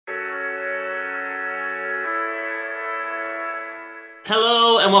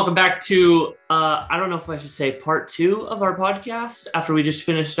Hello and welcome back to, I don't know if I should say part 2 of our podcast after we just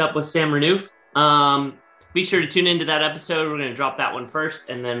finished up with Sam Renouf. Be sure to tune into that episode. We're going to drop that one first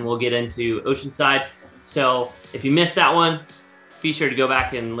and then we'll get into Oceanside. So if you missed that one, be sure to go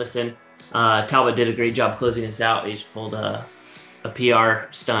back and listen. Talbot did a great job closing us out. He just pulled a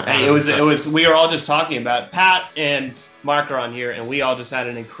PR stunt. Hey, it was, we were all just talking about Pat and Mark are on here and we all just had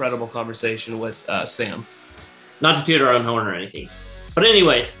an incredible conversation with Sam. Not to toot our own horn or anything. But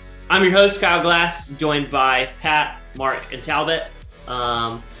anyways, I'm your host, Kyle Glass, joined by Pat, Mark, and Talbot.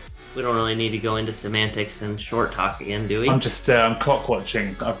 We don't really need to go into semantics and short talk again, do we? I'm just clock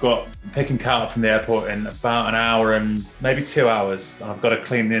watching. I've got picking Cal up from the airport in about an hour and maybe 2 hours. I've got to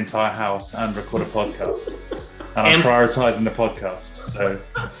clean the entire house and record a podcast. And I'm prioritizing the podcast. So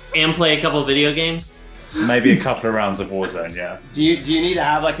and play a couple of video games? Maybe a couple of rounds of Warzone, yeah. Do you need to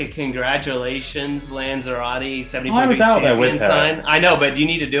have like a congratulations, Lanzarote 70 I was out there with her. Sign? I know, but do you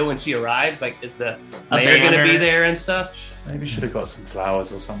need to do it when she arrives? Like, is the mayor going to be there and stuff? Maybe should have got some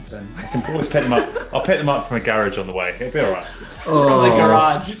flowers or something. I can always pick them up. I'll pick them up from a garage on the way. It'll be all right. From the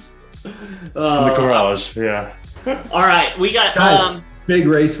garage. From the garage, yeah. All right, we got guys, big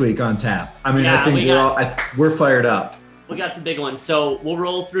race week on tap. I mean, yeah, I think we're fired up. We got some big ones, so we'll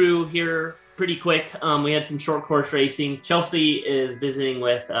roll through here pretty quick. We had some short course racing. Chelsea is visiting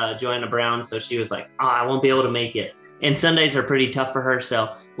with Joanna Brown, so she was like, I won't be able to make it. And Sundays are pretty tough for her,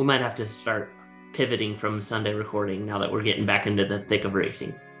 so we might have to start pivoting from Sunday recording now that we're getting back into the thick of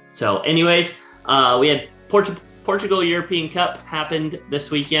racing. So anyways, we had Portugal European Cup happened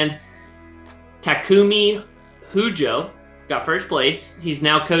this weekend. Takumi Hujo got first place. He's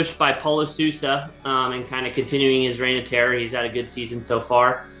now coached by Paulo Sousa and kind of continuing his reign of terror. He's had a good season so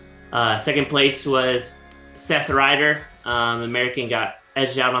far. Second place was Seth Ryder. The American got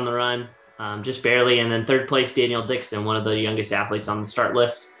edged out on the run, just barely. And then third place, Daniel Dixon, one of the youngest athletes on the start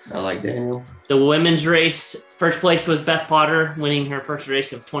list. I like Daniel. The women's race, first place was Beth Potter, winning her first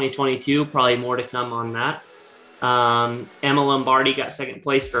race of 2022. Probably more to come on that. Emma Lombardi got second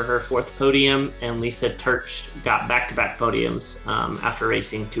place for her fourth podium, and Lisa Turch got back-to-back podiums after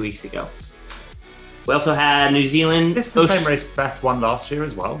racing 2 weeks ago. We also had New Zealand. It's the same race Beth won last year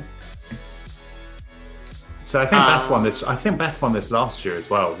as well. So I think Beth won this. I think Beth won this last year as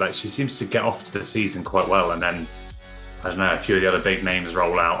well. Like, she seems to get off to the season quite well, and then I don't know, a few of the other big names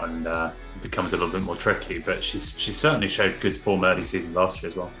roll out, and it becomes a little bit more tricky. But she certainly showed good form early season last year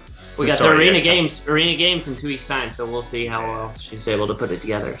as well. We got the Arena Games in 2 weeks' time, so we'll see how well she's able to put it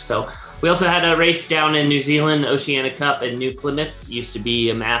together. So we also had a race down in New Zealand, Oceania Cup in New Plymouth. Used to be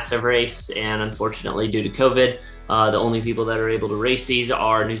a massive race, and unfortunately, due to COVID, the only people that are able to race these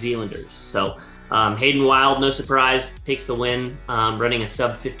are New Zealanders. So Hayden Wild, no surprise, takes the win, running a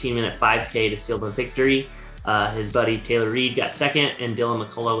sub 15-minute 5K to seal the victory. His buddy Taylor Reed got second, and Dylan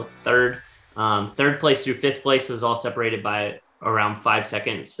McCullough third. Third place through fifth place was all separated by around 5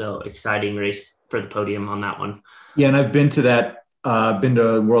 seconds. So exciting race for the podium on that one. Yeah, and I've been to that. Been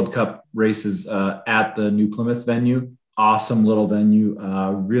to World Cup races at the New Plymouth venue. Awesome little venue.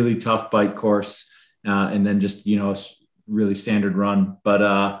 Really tough bike course, and then just really standard run.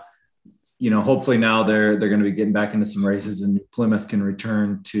 But hopefully now they're going to be getting back into some races, and Plymouth can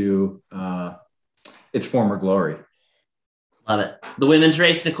return to its former glory. Love it. The women's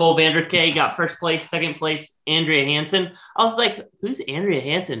race, Nicole Vanderkay got first place, second place, Andrea Hansen. I was like, who's Andrea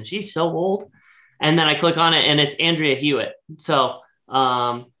Hansen? She's so old. And then I click on it and it's Andrea Hewitt. So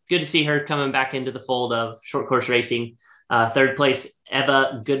good to see her coming back into the fold of short course racing. Third place,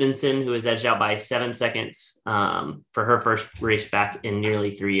 Eva Goodinson, who was edged out by 7 seconds for her first race back in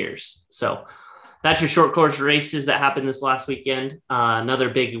nearly 3 years. So that's your short course races that happened this last weekend. Another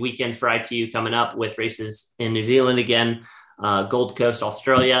big weekend for ITU coming up with races in New Zealand again. Gold Coast,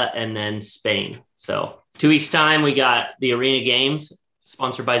 Australia, and then Spain. So 2 weeks time, we got the Arena Games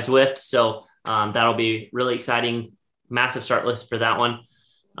sponsored by Zwift. So that'll be really exciting. Massive start list for that one.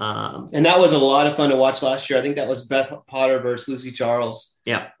 And that was a lot of fun to watch last year. I think that was Beth Potter versus Lucy Charles.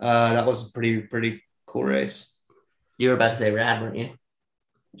 Yeah. That was a pretty cool race. You were about to say rad, weren't you?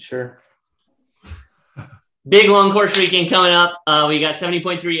 Sure. Big long course weekend coming up. We got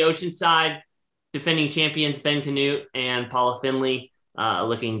 70.3 Oceanside. Defending champions Ben Canute and Paula Finley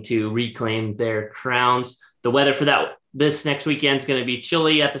looking to reclaim their crowns. The weather for this next weekend is going to be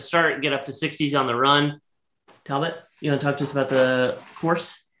chilly at the start, get up to 60s on the run. Talbot, you want to talk to us about the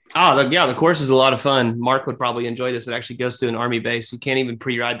course? The course is a lot of fun. Mark would probably enjoy this. It actually goes to an Army base. You can't even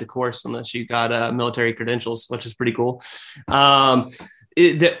pre-ride the course unless you got military credentials, which is pretty cool.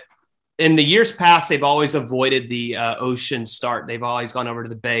 In the years past, they've always avoided the ocean start. They've always gone over to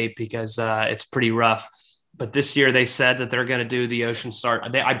the bay because it's pretty rough. but this year they said that they're going to do the ocean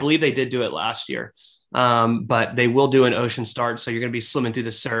start. I believe they did do it last year, but they will do an ocean start. So you're going to be swimming through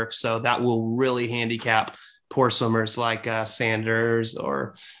the surf. So that will really handicap poor swimmers like Sanders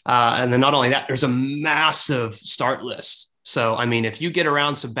and then not only that, there's a massive start list. So, I mean, if you get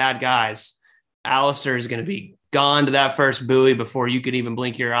around some bad guys, Alistair is going to be gone to that first buoy before you could even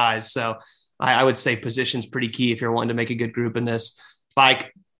blink your eyes. So I would say position's pretty key if you're wanting to make a good group in this.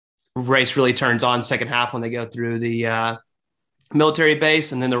 Bike race really turns on second half when they go through the military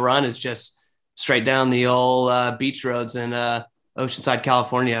base, and then the run is just straight down the old beach roads in Oceanside,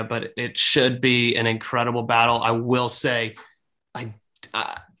 California. But it should be an incredible battle. I will say I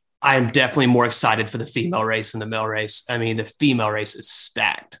am definitely more excited for the female race than the male race. I mean, the female race is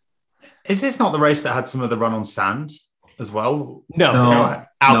stacked. Is this not the race that had some of the run on sand as well? No.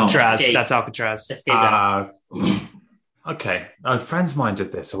 Alcatraz. No. That's Alcatraz. Okay. A friend's of mine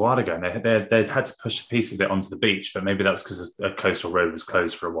did this a while ago, and they had to push a piece of it onto the beach, but maybe that's because a coastal road was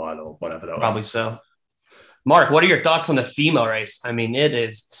closed for a while or whatever that was. Probably so. Mark, what are your thoughts on the female race? I mean, it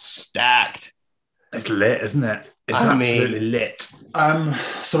is stacked. It's lit, isn't it? It's absolutely lit.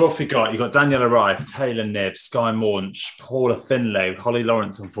 So what have we got? You've got Daniela Rife, Taylor Knibb, Skye Moench, Paula Finlay, Holly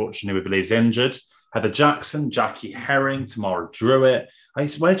Lawrence, unfortunately, we believe is injured, Heather Jackson, Jackie Herring, Tamara Druitt.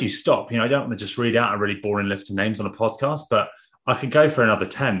 Where do you stop? I don't want to just read out a really boring list of names on a podcast, but I could go for another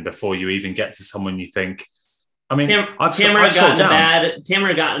 10 before you even get to someone you think. I mean, Tamara got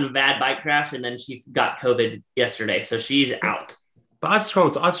in a bad bike crash, and then she got COVID yesterday, so she's out. But I've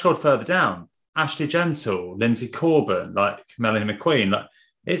scrolled further down. Ashley Gentle, Lindsay Corbin, like Melanie McQueen, like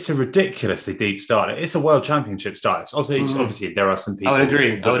it's a ridiculously deep start. It's a world championship start. Obviously, there are some people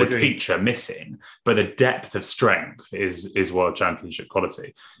that would feature missing, but the depth of strength is world championship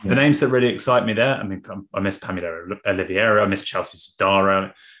quality. Yeah. The names that really excite me there, I mean, I miss Pamela Oliviero, I miss Chelsea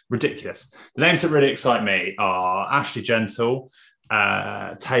Sodaro, ridiculous. The names that really excite me are Ashley Gentle,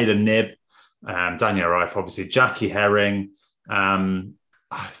 Taylor Knibb, Danielle Rife, obviously, Jackie Herring,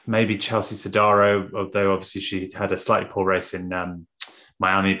 maybe Chelsea Sodaro, although obviously she had a slightly poor race in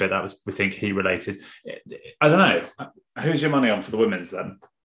Miami, but that was, we think, heat related. I don't know. Who's your money on for the women's then?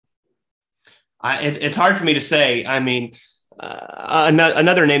 It's hard for me to say. I mean,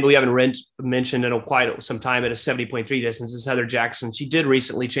 another name that we haven't mentioned in quite some time at a 70.3 distance is Heather Jackson. She did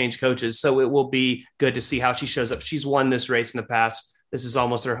recently change coaches, so it will be good to see how she shows up. She's won this race in the past. This is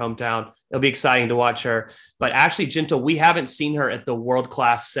almost her hometown. It'll be exciting to watch her. But Ashley Gentle, we haven't seen her at the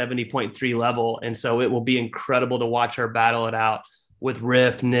world-class 70.3 level, and so it will be incredible to watch her battle it out with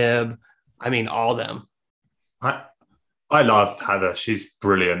Riff, Knibb, I mean, all of them. I love Heather. She's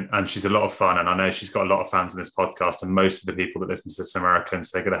brilliant, and she's a lot of fun, and I know she's got a lot of fans in this podcast, and most of the people that listen to this are Americans,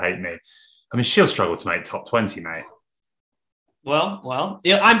 they're going to hate me. I mean, she'll struggle to make top 20, mate. Well,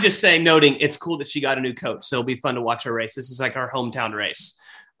 yeah, I'm just saying, noting it's cool that she got a new coach, so it'll be fun to watch her race. This is like our hometown race.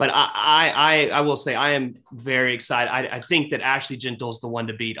 But I will say I am very excited. I think that Ashley Gentle's the one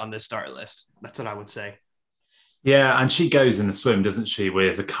to beat on this start list. That's what I would say. Yeah, and she goes in the swim, doesn't she,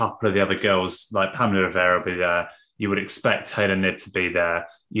 with a couple of the other girls, like Pamela Rivera will be there. You would expect Taylor Knibb to be there.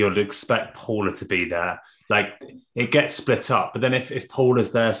 You would expect Paula to be there. Like, it gets split up. But then if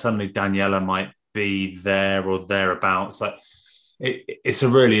Paula's there, suddenly Daniela might be there or thereabouts. Like, it's a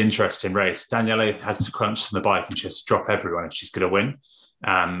really interesting race. Daniela has to crunch from the bike and she has to drop everyone if she's going to win.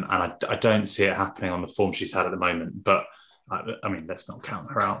 And I don't see it happening on the form she's had at the moment. But, I mean, let's not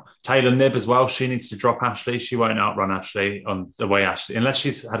count her out. Taylor Knibb as well. She needs to drop Ashley. She won't outrun Ashley on the way Ashley, unless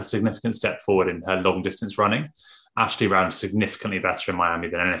she's had a significant step forward in her long distance running. Ashley ran significantly better in Miami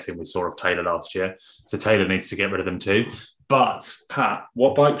than anything we saw of Taylor last year. So Taylor needs to get rid of them too. But, Pat,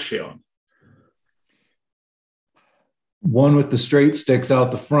 what bike's she on? One with the straight sticks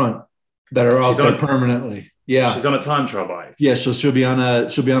out the front that are out there permanently. Yeah. She's on a time trial bike. Yeah, so she'll be on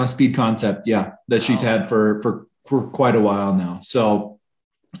a speed concept, that she's had for quite a while now. So,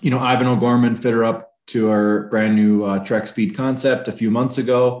 Ivan O'Gorman fit her up to our brand new Trek Speed concept a few months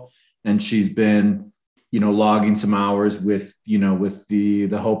ago, and she's been, logging some hours with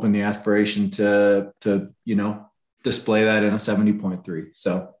the hope and the aspiration to display that in a 70.3.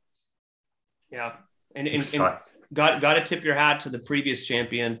 So, yeah, and got to tip your hat to the previous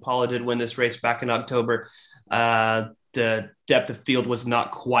champion. Paula did win this race back in October. The depth of field was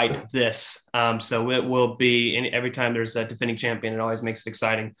not quite this. So it will be, every time there's a defending champion, it always makes it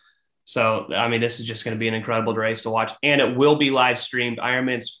exciting. So, I mean, this is just going to be an incredible race to watch, and it will be live streamed.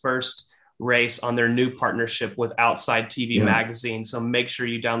 Ironman's first race on their new partnership with Outside TV Magazine. So make sure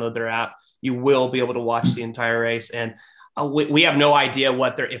you download their app. You will be able to watch the entire race. And we have no idea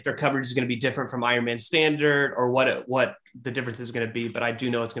if their coverage is going to be different from Ironman standard or what the difference is going to be, but I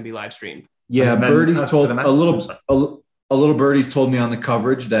do know it's going to be live streamed. Yeah, And then Birdie's as told for the a men- little Birdie's told me on the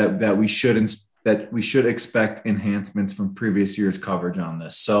coverage that we should expect enhancements from previous year's coverage on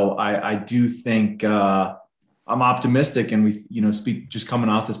this. So I do think I'm optimistic, and we speak just coming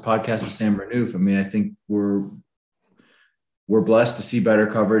off this podcast with Sam Renouf. I mean, I think we're blessed to see better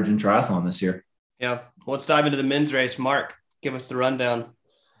coverage in triathlon this year. Yeah. Let's dive into the men's race. Mark, give us the rundown.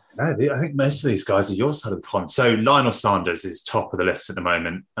 No, I think most of these guys are your side of the pond. So Lionel Sanders is top of the list at the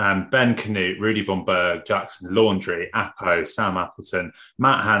moment. Ben Canute, Rudy Von Berg, Jackson Laundry, Apo, Sam Appleton,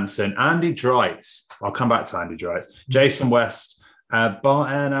 Matt Hansen, Andy Dreitz. I'll come back to Andy Dreitz. Jason West, Bart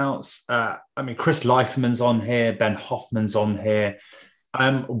Ehrnouts. Chris Leifman's on here. Ben Hoffman's on here.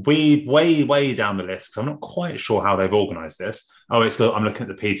 We way down the list, because I'm not quite sure how they've organised this. I'm looking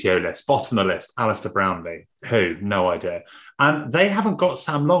at the PTO list. Bottom of the list, Alistair Brownlee. Who? No idea. And they haven't got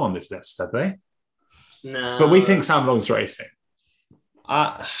Sam Long on this list, have they? No. But we think Sam Long's racing.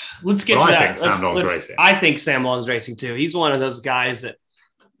 Let's get to that. I think Sam Long's racing too. He's one of those guys that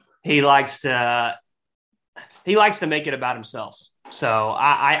he likes to make it about himself. So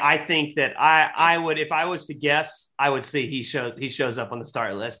I think that I would, if I was to guess, I would see he shows up on the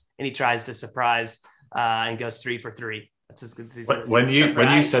start list and he tries to surprise and goes 3 for 3. When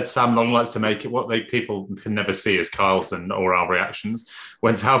you said Sam Long likes to make it, what people can never see is Kyle's and or our reactions.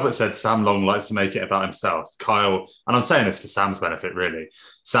 When Talbot said Sam Long likes to make it about himself, Kyle, and I'm saying this for Sam's benefit, really.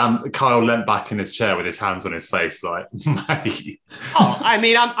 Kyle leant back in his chair with his hands on his face, like, mate. Oh, I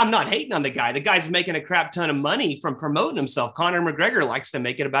mean, I'm not hating on the guy. The guy's making a crap ton of money from promoting himself. Conor McGregor likes to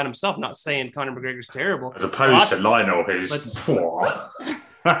make it about himself. Not saying Conor McGregor's terrible, as opposed to Lionel, who's.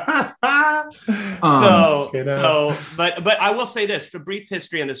 But I will say this: the brief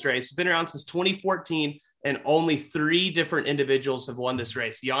history on this race has been around since 2014, and only 3 different individuals have won this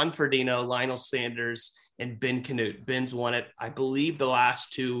race: Jan Frodeno, Lionel Sanders, and Ben Canute. Ben's won it, I believe, the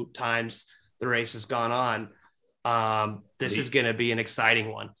last 2 times the race has gone on. This is going to be an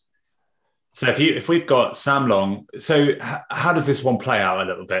exciting one. So if we've got Sam Long, so how does this one play out a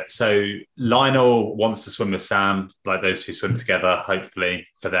little bit? So Lionel wants to swim with Sam, like those two swim together, hopefully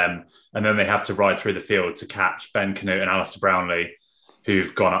for them. And then they have to ride through the field to catch Ben Canute and Alistair Brownlee,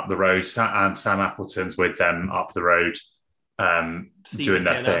 who've gone up the road. Sam Appleton's with them up the road doing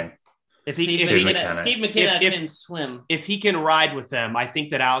their thing. Steve McKenna can swim. If he can ride with them, I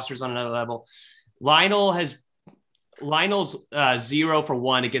think that Alistair's on another level. Lionel's 0 for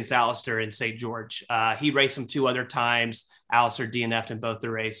 1 against Alistair in St. George. He raced him 2 other times. Alistair DNF'd in both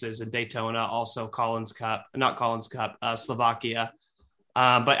the races, and Daytona, also Slovakia.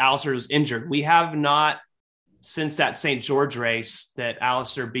 But Alistair was injured. We have not, since that St. George race that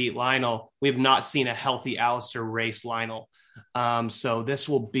Alistair beat Lionel, we have not seen a healthy Alistair race Lionel. So this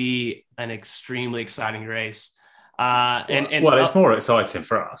will be an extremely exciting race. It's more exciting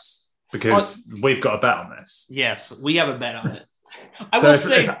for us, because we've got a bet on this. Yes, we have a bet on it.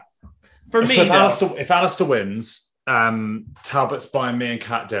 If Alistair wins, Talbot's buying me and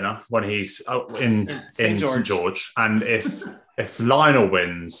Kat dinner when he's in St. George. And if Lionel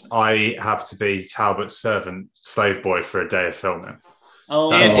wins, I have to be Talbot's servant slave boy for a day of filming.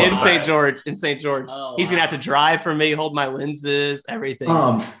 Oh, in St. George. Oh, he's gonna have to drive for me, hold my lenses, everything.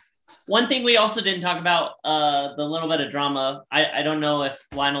 One thing we also didn't talk about, the little bit of drama. I don't know if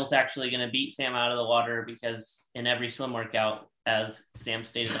Lionel's actually going to beat Sam out of the water, because in every swim workout, as Sam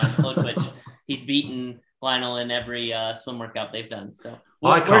stated on Slow Twitch, he's beaten Lionel in every swim workout they've done. So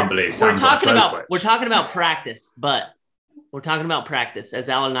I can't believe Sam's on Slow Twitch. We're talking about practice, as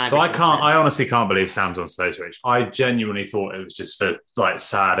Alan and I. So I honestly can't believe Sam's on Slow Twitch. I genuinely thought it was just for like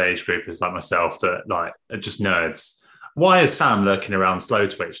sad age groupers like myself that like are just nerds. Why is Sam lurking around Slow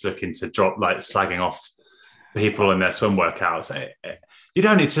Twitch looking to drop, like, slagging off people in their swim workouts? You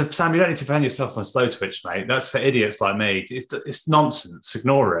don't need to defend yourself on Slow Twitch, mate. That's for idiots like me. It's nonsense.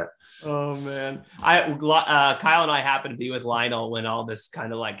 Ignore it. Oh, man. Kyle and I happened to be with Lionel when all this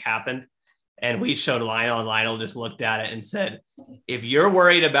kind of like happened. And we showed Lionel, and Lionel just looked at it and said, if you're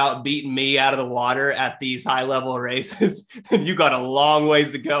worried about beating me out of the water at these high-level races, then you got a long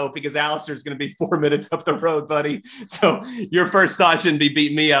ways to go, because Alistair's going to be 4 minutes up the road, buddy. So your first thought shouldn't be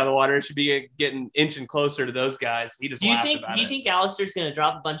beating me out of the water. It should be inching closer to those guys. He just laughed about it. Do you think Alistair's going to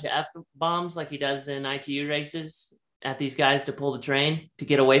drop a bunch of F-bombs like he does in ITU races at these guys to pull the train to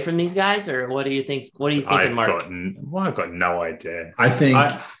get away from these guys? Or what do you think? What are you thinking, Mark? I've got no idea.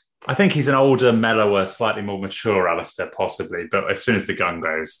 I think he's an older, mellower, slightly more mature Alistair, possibly. But as soon as the gun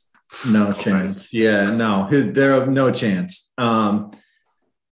goes, no chance. Yeah, no, there no chance. Because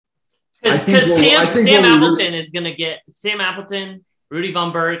Sam Appleton is going to get Sam Appleton, Rudy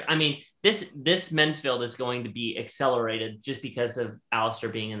Von Berg. I mean, this men's field is going to be accelerated just because of Alistair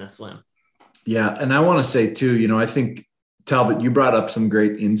being in the swim. Yeah. And I want to say too, I think Talbot, you brought up some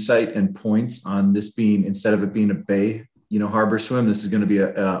great insight and points on this being, instead of it being a bay, harbor swim, this is going to be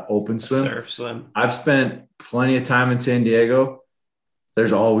a open swim. Surf swim. I've spent plenty of time in San Diego.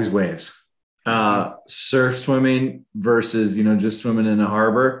 There's always waves. Surf swimming versus, just swimming in a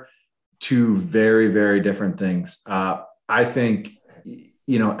harbor, two very, very different things. I think,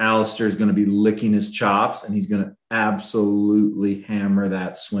 Alistair is going to be licking his chops and he's going to absolutely hammer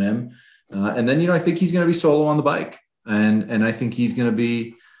that swim. And then, I think he's going to be solo on the bike. And I think he's going to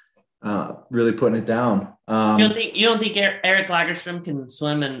be really putting it down. You don't think Eric Lagerstrom can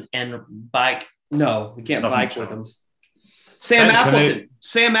swim and bike? No, we can't bike with him. Sam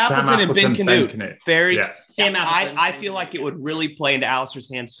Appleton and Ben Canute. Sam Appleton. I feel like it would really play into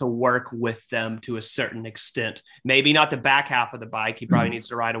Alistair's hands to work with them to a certain extent. Maybe not the back half of the bike. He probably needs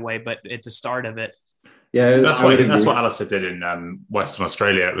to ride away, but at the start of it. Yeah, that's what Alistair did in Western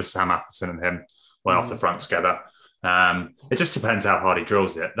Australia. It was Sam Appleton and him went off the front together. It just depends how hard he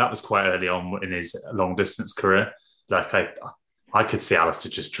drills it. That was quite early on in his long distance career. Like I could see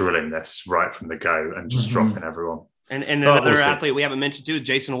Alistair just drilling this right from the go and just dropping everyone. And another athlete we haven't mentioned too,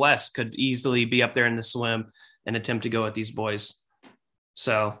 Jason West, could easily be up there in the swim and attempt to go at these boys.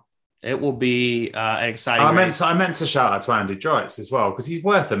 So it will be an exciting race. I meant to shout out to Andy Dreitz as well, because he's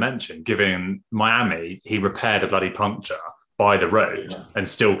worth a mention, given Miami, he repaired a bloody puncture by the road and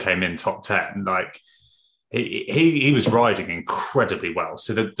still came in top 10. Like he was riding incredibly well.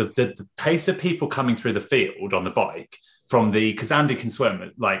 So the pace of people coming through the field on the bike because Andy can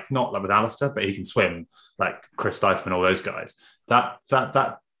swim, like not like with Alistair, but he can swim like Chris Dyfman and all those guys. That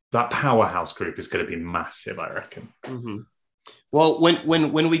powerhouse group is going to be massive, I reckon. Mm-hmm. Well,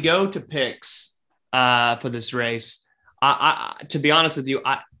 when we go to picks for this race, I to be honest with you,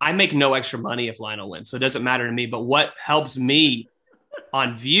 I make no extra money if Lionel wins, so it doesn't matter to me. But what helps me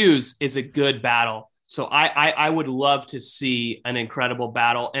on views is a good battle. So I would love to see an incredible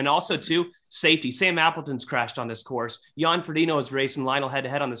battle, and also too safety. Sam Appleton's crashed on this course. Jan Frodeno is racing Lionel head to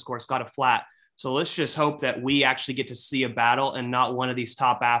head on this course, got a flat. So let's just hope that we actually get to see a battle and not one of these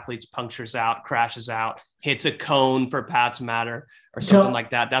top athletes punctures out, crashes out, hits a cone for Pat's Matter or something like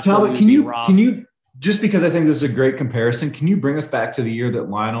that. That's what we robbed. Can you, just because I think this is a great comparison, can you bring us back to the year that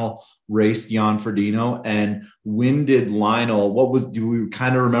Lionel raced Jan Frodeno? And when did Lionel, do we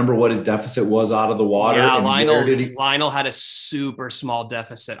kind of remember what his deficit was out of the water? Yeah, Lionel had a super small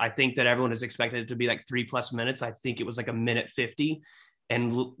deficit. I think that everyone is expected it to be like 3+ minutes. I think it was like a minute 50.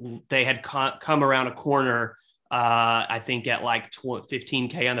 And they had come around a corner, I think at like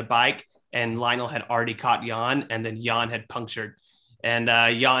 15K on the bike, and Lionel had already caught Jan, and then Jan had punctured. And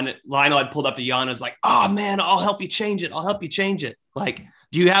Lionel had pulled up to Jan and was like, "Oh man, I'll help you change it. Like,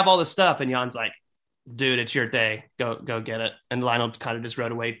 do you have all the stuff?" And Jan's like, "Dude, it's your day. Go get it." And Lionel kind of just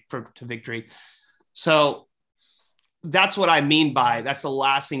rode away to victory. So that's what I mean by that's the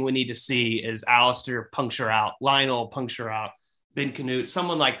last thing we need to see is Alistair puncture out, Lionel puncture out, Ben Canute,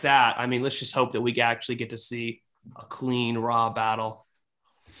 someone like that. I mean, let's just hope that we actually get to see a clean, raw battle.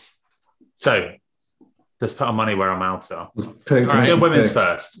 So let's put our money where our mouths are. Let's go women's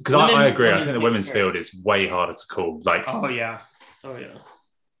first, because I agree. I think the women's field is way harder to call. Like, oh yeah.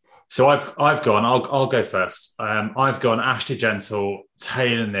 So I've gone. I'll go first. I've gone Ashley Gentle,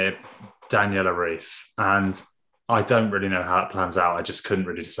 Taylor Knibb, Daniela Ryf, and I don't really know how it plans out. I just couldn't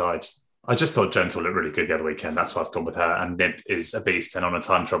really decide. I just thought Gentle looked really good the other weekend. That's why I've gone with her. And Knibb is a beast. And on a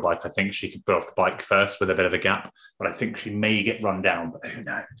time trial bike, I think she could put off the bike first with a bit of a gap. But I think she may get run down. But who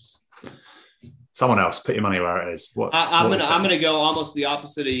knows? Someone else, put your money where it is. I'm gonna go almost the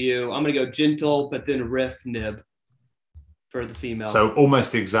opposite of you. I'm gonna go Gentle, but then Ryf, Knibb for the female. So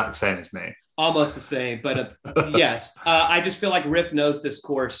almost the exact same as me. Almost the same, but yes. I just feel like Ryf knows this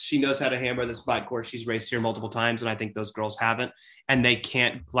course. She knows how to hammer this bike course. She's raced here multiple times, and I think those girls haven't. And they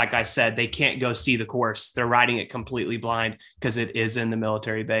can't, like I said, they can't go see the course. They're riding it completely blind because it is in the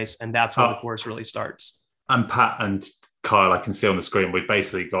military base, and that's where the course really starts. And Pat and Kyle, I can see on the screen, we've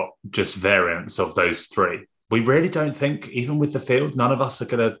basically got just variants of those three. We really don't think, even with the field, none of us are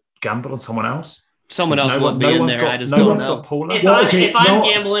going to gamble on someone else. Someone else won't be in there. I just don't know. If I'm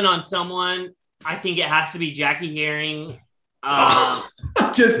gambling on someone, I think it has to be Jackie Herring.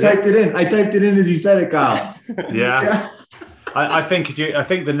 Just typed it in. I typed it in as you said it, Kyle. Yeah. I think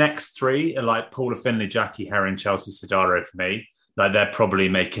the next three are like Paula Finley, Jackie Herring, Chelsea Sodaro for me. Like they're probably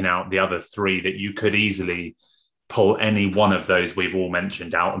making out the other three that you could easily pull any one of those we've all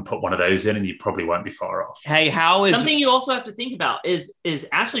mentioned out and put one of those in, and you probably won't be far off. Hey, how is something you also have to think about is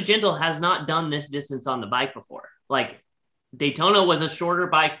Ashley Gentle has not done this distance on the bike before. Like Daytona was a shorter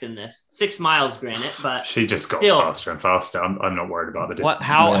bike than this, 6 miles, granted, but she just got still faster and faster. I'm not worried about the distance.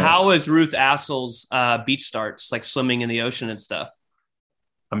 How is Ruth Assel's beach starts, like swimming in the ocean and stuff?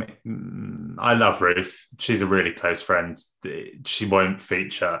 I mean, I love Ruth. She's a really close friend. She won't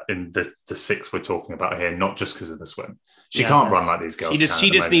feature in the 6 we're talking about here, not just because of the swim. She can't run like these girls. She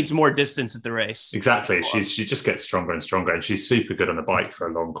just needs more distance at the race. Exactly. She just gets stronger and stronger, and she's super good on the bike for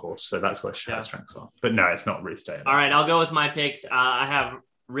a long course. So that's where her strengths are. But no, it's not Ruth Day. All right, I'll go with my picks. I have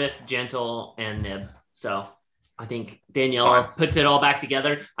Riff, Gentle, and Nib. So I think Danielle puts it all back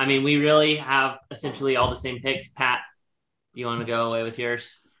together. I mean, we really have essentially all the same picks. Pat, you want to go away with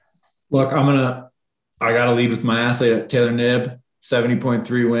yours? Look, I got to lead with my athlete, Taylor Nib,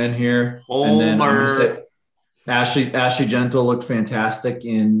 70.3 win here. And then I'm going to say Ashley Gentle looked fantastic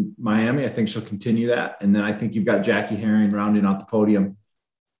in Miami. I think she'll continue that. And then I think you've got Jackie Herring rounding out the podium.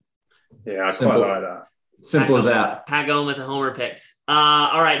 Yeah, I quite like that. Simple as that. Pat going with the homer picks.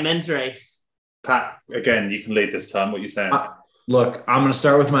 All right, men's race. Pat, again, you can lead this time. What are you saying? Look, I'm going to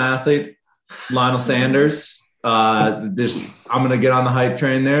start with my athlete, Lionel Sanders. I'm going to get on the hype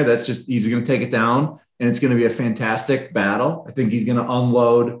train there. He's going to take it down, and it's going to be a fantastic battle. I think he's going to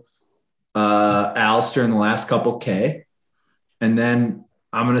unload Alistair in the last couple K. And then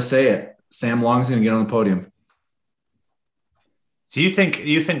I'm going to say it. Sam Long's going to get on the podium. Do you think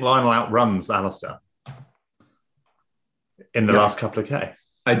Lionel outruns Alistair in the last couple of K?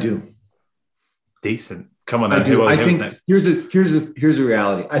 I do. Decent. Come on, then. I think here's the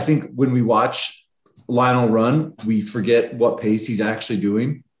reality. I think when we watch Lionel run, we forget what pace he's actually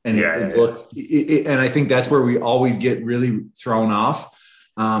doing. And and I think that's where we always get really thrown off.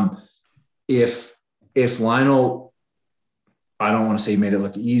 If Lionel, I don't want to say made it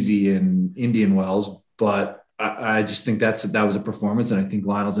look easy in Indian Wells, but I just think that was a performance. And I think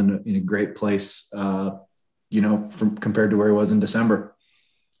Lionel's in a great place, from compared to where he was in December.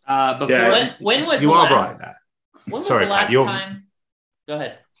 When was you the are last, right there. When was Sorry, the last Pat, time? Go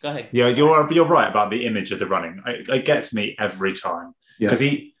ahead. Yeah, you're right about the image of the running. It gets me every time because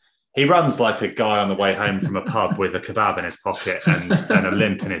he runs like a guy on the way home from a pub with a kebab in his pocket and a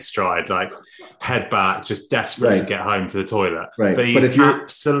limp in his stride, like head back, just desperate to get home for the toilet. Right, but he's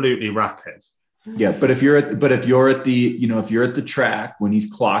absolutely rapid. Yeah, but if you're at the track when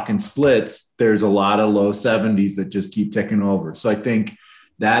he's clocking splits, there's a lot of low 70s that just keep ticking over. So I think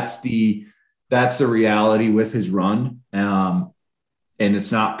that's the reality with his run. And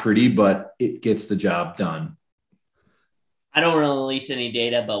it's not pretty, but it gets the job done. I don't release any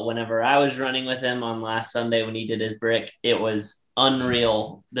data, but whenever I was running with him on last Sunday when he did his brick, it was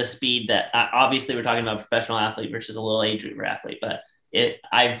unreal. The speed that obviously we're talking about a professional athlete versus a little age group athlete, but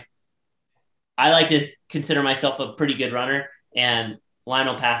I like to consider myself a pretty good runner, and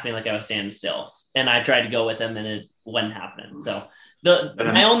Lionel passed me like I was standing still, and I tried to go with him and it wasn't happening. So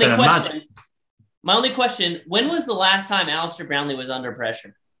my only question, when was the last time Alistair Brownlee was under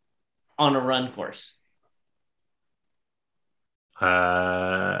pressure on a run course?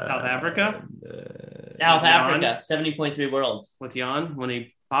 South Africa? South Africa, 70.3 worlds. With Jan when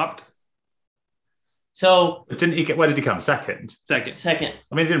he popped? So didn't he where did he come? Second. I mean,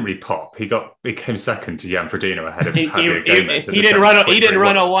 he didn't really pop. He came second to Jan Frodeno ahead of he didn't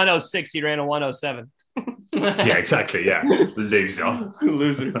run a 106, he ran a 107. Yeah, exactly. Yeah,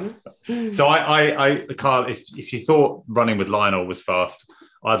 loser. So I Carl, if you thought running with Lionel was fast,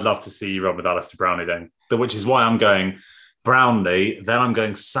 I'd love to see you run with Alistair Brownlee then. Which is why I'm going Brownlee. Then I'm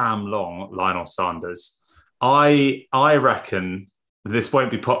going Sam Long, Lionel Sanders. I reckon this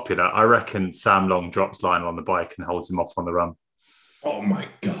won't be popular. I reckon Sam Long drops Lionel on the bike and holds him off on the run. Oh my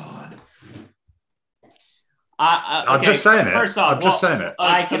God. I'm just saying it. First off,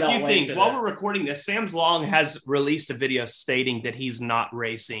 a few things. While we're recording this, Sam Long has released a video stating that he's not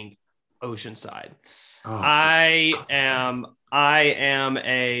racing Oceanside. I'm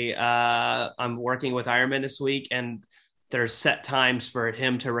working with Ironman this week, and there's set times for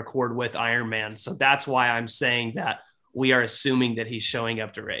him to record with Ironman. So that's why I'm saying that we are assuming that he's showing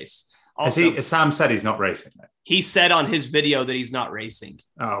up to race. Also, Sam said he's not racing. He said on his video that he's not racing.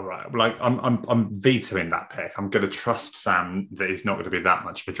 Oh, right. Like I'm vetoing that pick. I'm going to trust Sam that he's not going to be that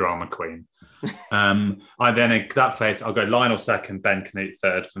much of a drama queen. I then in that phase, I'll go Lionel second, Ben Canute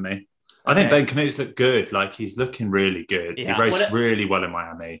third for me. I think Ben Canute's looked good. Like he's looking really good. Yeah. He raced really well in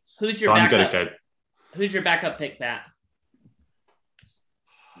Miami. Who's your backup pick, Pat?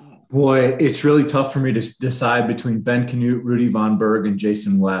 Boy, it's really tough for me to decide between Ben Canute, Rudy Von Berg, and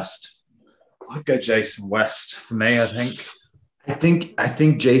Jason West. I'd go Jason West for me, I think. I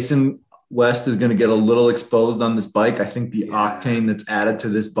think Jason West is going to get a little exposed on this bike. I think the octane that's added to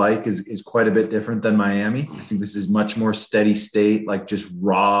this bike is quite a bit different than Miami. I think this is much more steady state, like just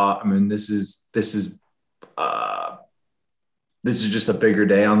raw. I mean, this is just a bigger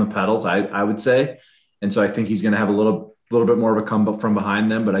day on the pedals, I would say. And so I think he's going to have a little bit more of a come up from behind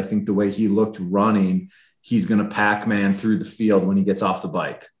them. But I think the way he looked running, he's going to Pac-Man through the field when he gets off the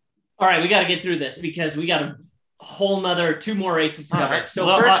bike. All right, we got to get through this because we got a whole nother 2 more races to cover. Right. So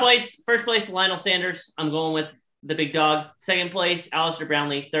first place, Lionel Sanders. I'm going with the big dog. Second place, Alistair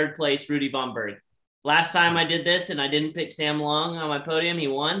Brownlee. Third place, Rudy Von Berg. Last time I did this and I didn't pick Sam Long on my podium, he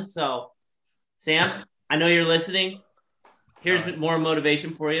won. So, Sam, I know you're listening. Here's more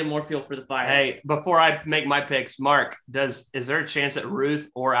motivation for you, more fuel for the fire. Hey, before I make my picks, Mark, is there a chance that Ruth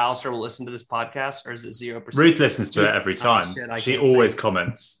or Alistair will listen to this podcast, or is it 0%? Ruth listens to it every time. She always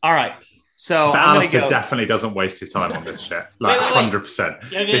comments. All right. So Alistair definitely doesn't waste his time on this shit. Like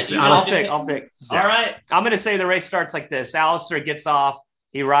 100%. I'll pick. All right. I'm going to say the race starts like this. Alistair gets off.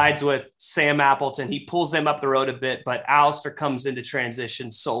 He rides with Sam Appleton. He pulls them up the road a bit, but Alistair comes into transition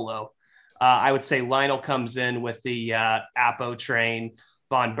solo. I would say Lionel comes in with the Apo train,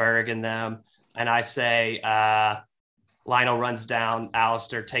 Von Berg and them. And I say Lionel runs down,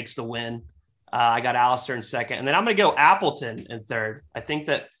 Alistair takes the win. I got Alistair in second. And then I'm going to go Appleton in third. I think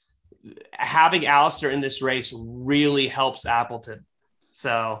that having Alistair in this race really helps Appleton.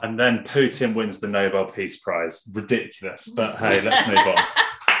 So, and then Putin wins the Nobel Peace Prize. Ridiculous. But hey, let's move on.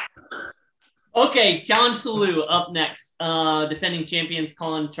 Okay, Challenge Salou up next. Defending champions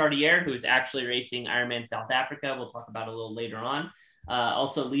Colin Chartier, who is actually racing Ironman South Africa. We'll talk about it a little later on.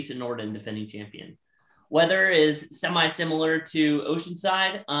 Also, Lisa Norden, defending champion. Weather is semi-similar to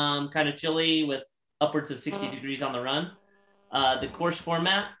Oceanside, kind of chilly with upwards of 60 degrees on the run. The course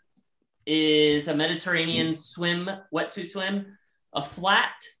format is a Mediterranean wetsuit swim, a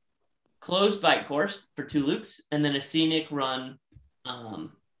flat closed bike course for 2 loops, and then a scenic run.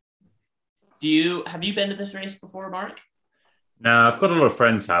 Have you been to this race before, Mark? No, I've got a lot of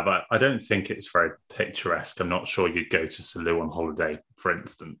friends have. I don't think it's very picturesque. I'm not sure you'd go to Salou on holiday, for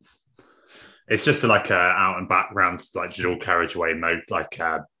instance. It's just like a out and back round, like dual carriageway mode, like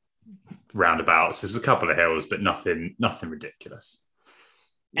roundabouts. There's a couple of hills, but nothing ridiculous.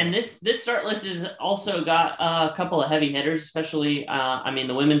 And this start list has also got a couple of heavy hitters, especially,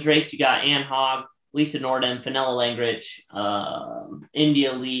 the women's race. You got Anne Hogg, Lisa Norden, Fenella Langridge,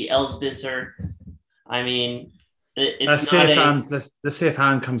 India Lee, Els Visser. I mean, let's see if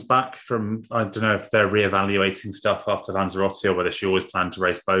Anne comes back from, I don't know if they're reevaluating stuff after Lanzarote or whether she always planned to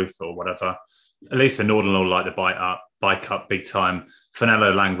race both or whatever. Lisa Norden will like the bike up big time.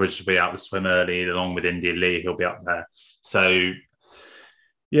 Fenella Langridge will be out the swim early along with India Lee. He'll be up there. So,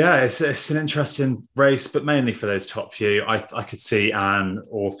 yeah, it's an interesting race, but mainly for those top few. I could see Anne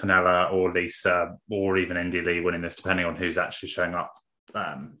or Fenella or Lisa or even Indy Lee winning this, depending on who's actually showing up.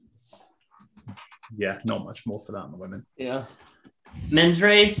 Not much more for that on the women. Yeah. Men's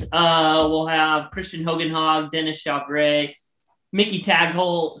race, we'll have Christian Hogenhog, Dennis Chavray, Mickey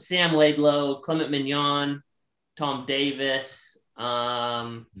Tagholt, Sam Laidlow, Clement Mignon, Tom Davis,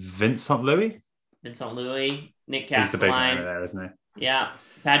 Vincent Louis, Nick Castleline. He's the big man there, isn't he? Yeah.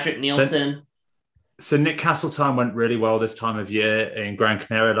 Patrick Nielsen. So Nick Castletime went really well this time of year in Gran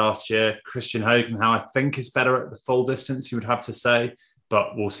Canaria last year. Christian Hogenhau, I think, is better at the full distance, you would have to say,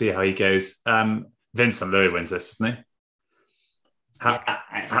 but we'll see how he goes. Vincent Louis wins this, doesn't he?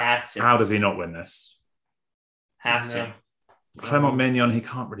 How does he not win this? Has to. Clement Mignon, he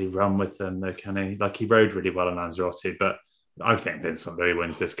can't really run with them, though, can he? Like, he rode really well in Lanzarote, but I think Vincent Louis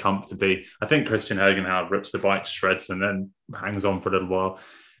wins this comfortably. I think Christian Hogenhau rips the bike to shreds and then hangs on for a little while.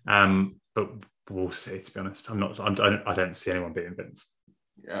 But we'll see, to be honest. I don't see anyone beating Vince.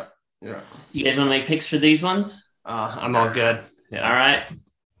 Yeah. You guys want to make picks for these ones? I'm all good. Yeah. All right.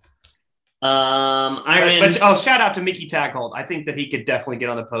 Ironman. Shout out to Mickey Tagholt. I think that he could definitely get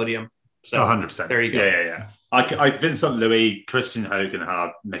on the podium. So 100%. There you go. Yeah. Vincent Louis, Christian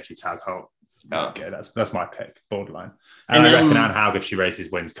Hogenhau, Mickey Tagholt. Okay, that's my pick, borderline. And I reckon Anne Haug, if she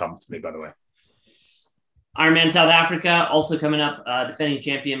races, wins comfortably, by the way. Ironman South Africa, also coming up, defending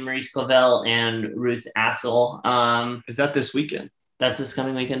champion Maurice Clavel and Ruth Assel. Is that this weekend? That's this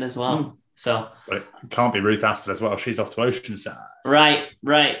coming weekend as well. So, but it can't be Ruth Assel as well. She's off to Oceanside.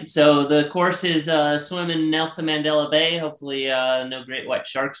 Right. So the course is swim in Nelson Mandela Bay. Hopefully no great white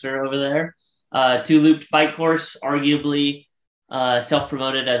sharks are over there. 2-looped bike course, arguably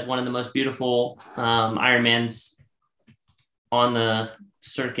self-promoted as one of the most beautiful Ironmans on the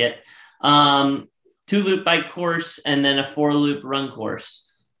circuit. 2-loop bike course and then a 4-loop run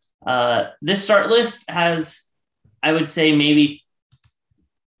course. This start list has, I would say, maybe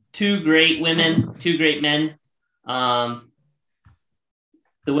two great women, two great men. The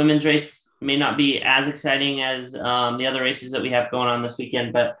women's race may not be as exciting as the other races that we have going on this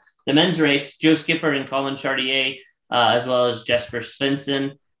weekend, but the men's race, Joe Skipper and Colin Chartier, as well as Jesper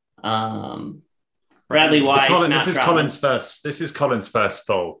Svensson, Bradley Wise. This is Colin's first. This is Colin's first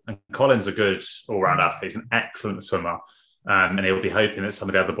full, and Colin's a good all-round athlete. He's an excellent swimmer, and he'll be hoping that some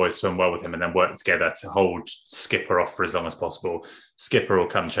of the other boys swim well with him and then work together to hold Skipper off for as long as possible. Skipper will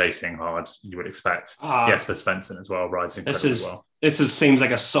come chasing hard, you would expect. Jesper Svensson as well, rides incredibly well. Seems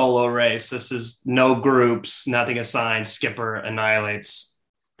like a solo race. This is no groups, nothing assigned. Skipper annihilates.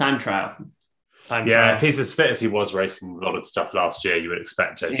 Time trial. If he's as fit as he was racing a lot of stuff last year, you would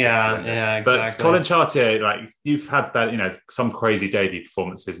expect Joe Skipper to win this. Exactly. But Colin Chartier, like, you've had that, some crazy debut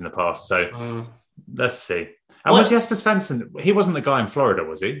performances in the past. So let's see. And was Jesper Svensson? He wasn't the guy in Florida,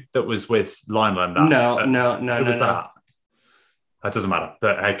 was he? That was with Lionel and that. No. Who was that? That doesn't matter.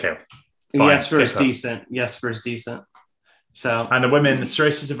 But okay. Jesper's decent. So, and the women,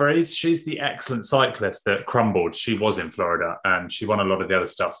 Sarasa de Vries, she's the excellent cyclist that crumbled. She was in Florida and she won a lot of the other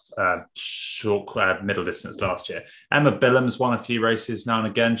stuff, short, middle distance last year. Emma Billams won a few races now and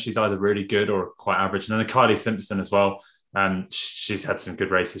again. She's either really good or quite average. And then Kylie Simpson as well. She's had some good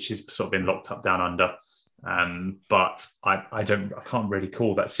races. She's sort of been locked up down under. But I can't really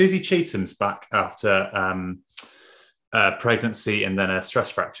call that. Susie Cheatham's back after pregnancy and then a stress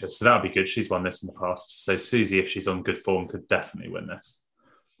fracture, so that would be good. She's won this in the past, so Susie, if she's on good form, could definitely win this.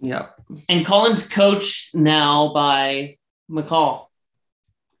 Yeah. And Colin's coached now by McCall.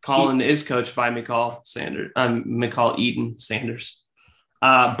 Colin is coached by McCall Eden Sanders.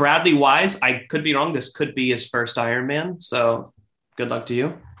 Bradley Wise, I could be wrong, this could be his first Ironman, so good luck to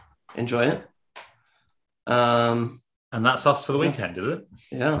you. Enjoy it. And that's us for the weekend, is it?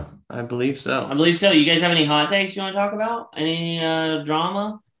 Yeah, I believe so. You guys have any hot takes you want to talk about? Any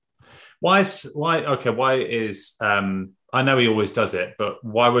drama? Why is I know he always does it, but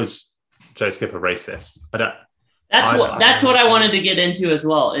why would Joe Skipper race this? That's what I wanted to get into as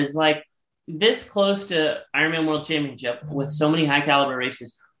well, is like this close to Ironman World Championship with so many high caliber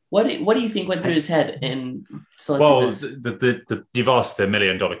races. What do you think went through his head in selecting this? You've asked the $1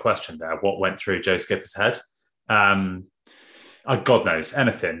 million question there. What went through Joe Skipper's head? God knows,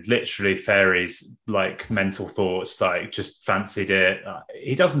 anything, literally fairies, like mental thoughts, like just fancied it.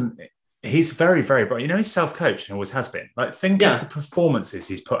 He's very, very bright. He's self-coached and always has been. Like, think of the performances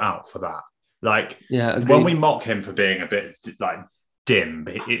he's put out for that. Like, when we mock him for being a bit like dim,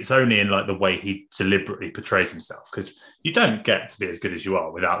 it's only in like the way he deliberately portrays himself, because you don't get to be as good as you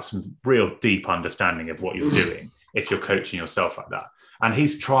are without some real deep understanding of what you're doing if you're coaching yourself like that. And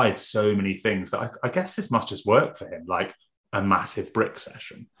he's tried so many things that I guess this must just work for him, like a massive brick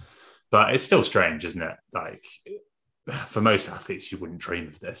session. But it's still strange, isn't it? Like, for most athletes, you wouldn't dream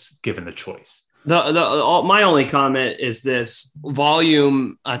of this, given the choice. My only comment is this: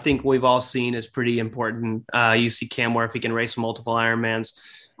 volume, I think we've all seen, is pretty important. You see Cam Ware, if he can race multiple Ironmans.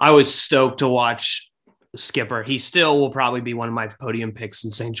 I was stoked to watch Skipper. He still will probably be one of my podium picks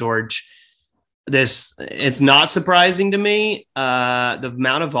in St. George. It's not surprising to me. The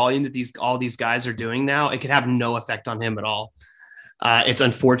amount of volume that all these guys are doing now, it could have no effect on him at all. It's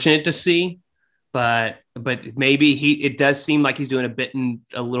unfortunate to see, but maybe it does seem like he's doing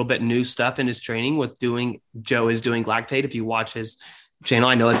a little bit new stuff in his training with Joe is doing lactate. If you watch his channel,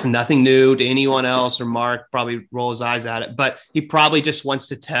 I know it's nothing new to anyone else, or Mark probably roll his eyes at it, but he probably just wants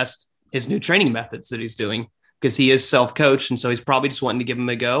to test his new training methods that he's doing, because he is self-coached. And so he's probably just wanting to give him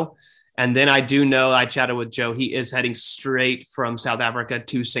a go. And then I do know, I chatted with Joe, he is heading straight from South Africa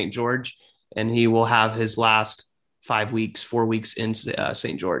to St. George, and he will have his last 4 weeks in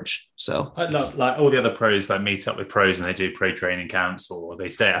St. George. So like all the other pros, like meet up with pros and they do pro training camps, or they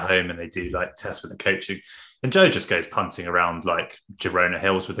stay at home and they do like tests with the coaching. And Joe just goes punting around like Girona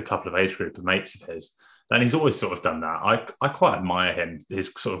Hills with a couple of age group of mates of his. And he's always sort of done that. I quite admire him,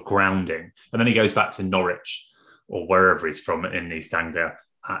 his sort of grounding. And then he goes back to Norwich or wherever he's from in East Anglia.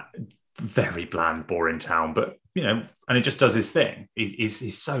 Very bland, boring town, but and he just does his thing.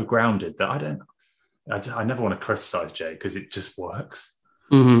 He's so grounded that I never want to criticize Jay, because it just works.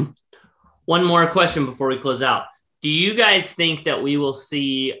 Mm-hmm. One more question before we close out. Do you guys think that we will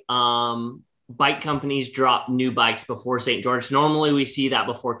see bike companies drop new bikes before St. George? Normally we see that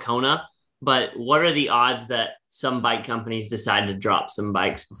before Kona, but what are the odds that some bike companies decide to drop some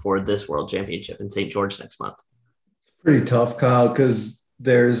bikes before this World Championship in St. George next month? Pretty tough, Kyle, because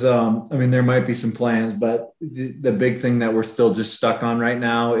there's, there might be some plans, but the big thing that we're still just stuck on right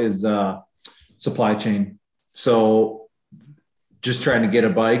now is supply chain. So just trying to get a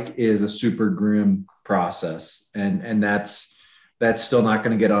bike is a super grim process. And that's that's still not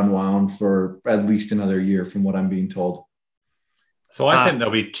going to get unwound for at least another year, from what I'm being told. So I think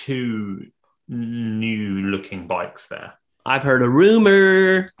there'll be 2 new-looking bikes there. I've heard a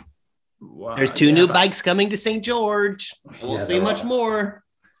rumor. Wow, There's 2 new bikes coming to St. George. We'll see much more.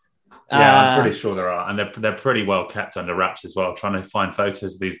 Yeah, I'm pretty sure there are. And they're pretty well kept under wraps as well. Trying to find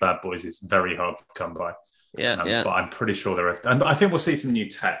photos of these bad boys is very hard to come by. Yeah. But I'm pretty sure there are. And I think we'll see some new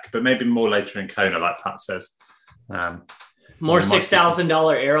tech, but maybe more later in Kona, like Pat says. More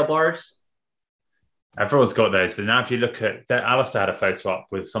 $6,000 aero bars. Everyone's got those, but now if you look at that, Alistair had a photo up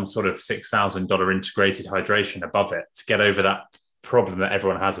with some sort of $6,000 integrated hydration above it to get over that problem that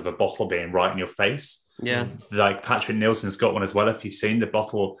everyone has of a bottle being right in your face. Yeah. Like Patrick Nielsen's got one as well. If you've seen, the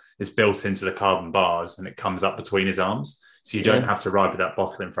bottle is built into the carbon bars and it comes up between his arms. So you don't have to ride with that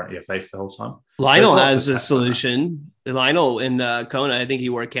bottle in front of your face the whole time. Lionel has a solution. Lionel in Kona, I think he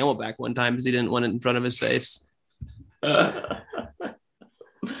wore a Camelback one time because he didn't want it in front of his face.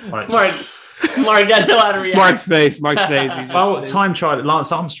 Mark doesn't know how to react. Mark's face. Well, time trial.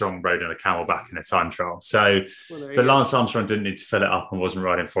 Lance Armstrong rode in a Camelback in a time trial. So, but Lance Armstrong didn't need to fill it up and wasn't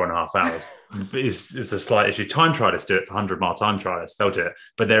riding 4.5 hours. It's a slight issue. Time trialists do it for 100-mile time trialists. They'll do it,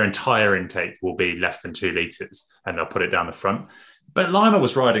 but their entire intake will be less than 2 liters, and they'll put it down the front. But Lionel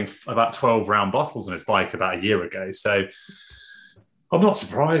was riding about 12 round bottles on his bike about a year ago. So, I'm not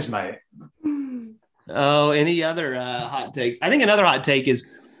surprised, mate. Oh, any other hot takes? I think another hot take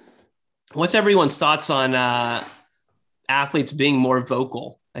is, what's everyone's thoughts on athletes being more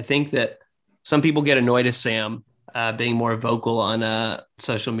vocal? I think that some people get annoyed at Sam being more vocal on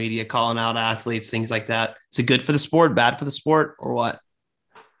social media, calling out athletes, things like that. Is it good for the sport, bad for the sport, or what?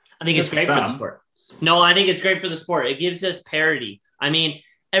 I think it's great for the sport. No, I think it's great for the sport. It gives us parity. I mean,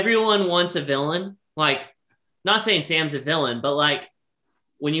 everyone wants a villain. Like, not saying Sam's a villain, but like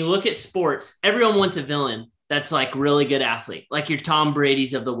when you look at sports, everyone wants a villain that's like really good athlete, like your Tom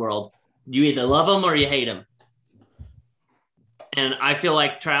Brady's of the world. You either love them or you hate them. And I feel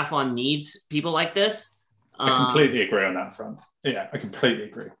like triathlon needs people like this. I completely agree on that front. Yeah, I completely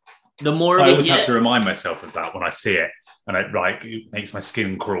agree. The more I always have to remind myself of that when I see it. And it makes my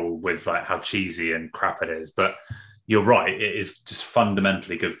skin crawl with like how cheesy and crap it is. But you're right. It is just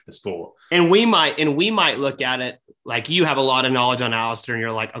fundamentally good for the sport. And we might look at it like you have a lot of knowledge on Alistair and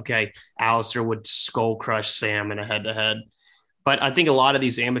you're like, okay, Alistair would skull crush Sam in a head-to-head. But I think a lot of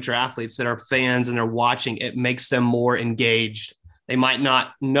these amateur athletes that are fans and they're watching, it makes them more engaged. They might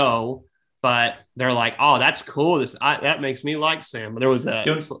not know, but they're like, oh, that's cool. That makes me like Sam. There was that.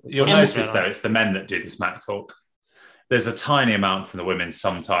 You'll notice, though, it's the men that do the smack talk. There's a tiny amount from the women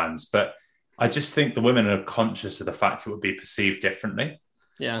sometimes, but I just think the women are conscious of the fact it would be perceived differently.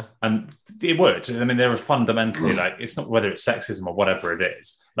 Yeah. And it would. I mean, they're fundamentally like, it's not whether it's sexism or whatever it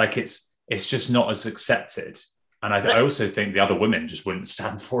is. Like, it's just not as accepted. And I also think the other women just wouldn't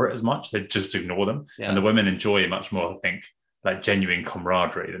stand for it as much. They'd just ignore them. Yeah. And the women enjoy much more, I think, like genuine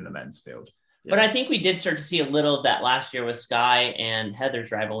camaraderie than the men's field. But I think we did start to see a little of that last year with Sky and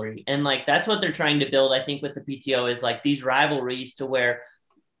Heather's rivalry. And like, that's what they're trying to build, I think, with the PTO is like these rivalries to where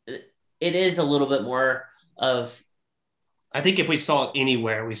it is a little bit more of. I think if we saw it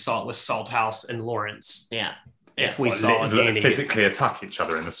anywhere, we saw it with Salthouse and Lawrence. Yeah. If we saw it physically attack each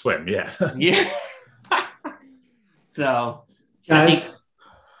other in the swim. Yeah. Yeah. So, guys,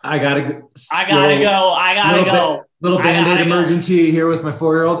 I gotta go. Little Band-Aid emergency here with my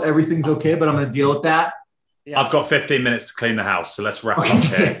 4-year-old. Everything's okay, but I'm going to deal with that. Yeah. I've got 15 minutes to clean the house, so let's wrap up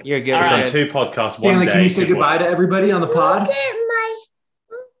here. You're good. We've done 2 podcasts Stanley, one day. Can you say goodbye to everybody on the pod?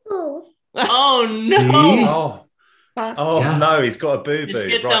 Oh, no. Yeah. No, he's got a boo-boo. Just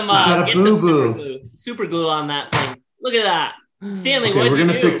get some super glue on that thing. Look at that. Stanley, what'd you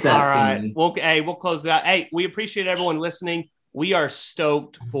do? Fix that, all right. We'll close that. Hey, we appreciate everyone listening. We are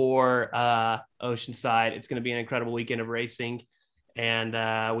stoked for Oceanside. It's going to be an incredible weekend of racing, and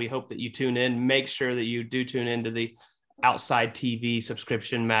we hope that you tune in. Make sure that you do tune into the Outside TV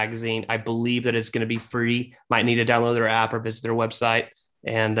subscription magazine. I believe that it's going to be free. Might need to download their app or visit their website,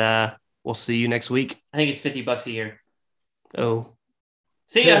 and we'll see you next week. I think it's $50 a year. Oh,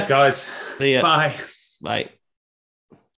 Cheers, guys. See ya. Bye. Bye.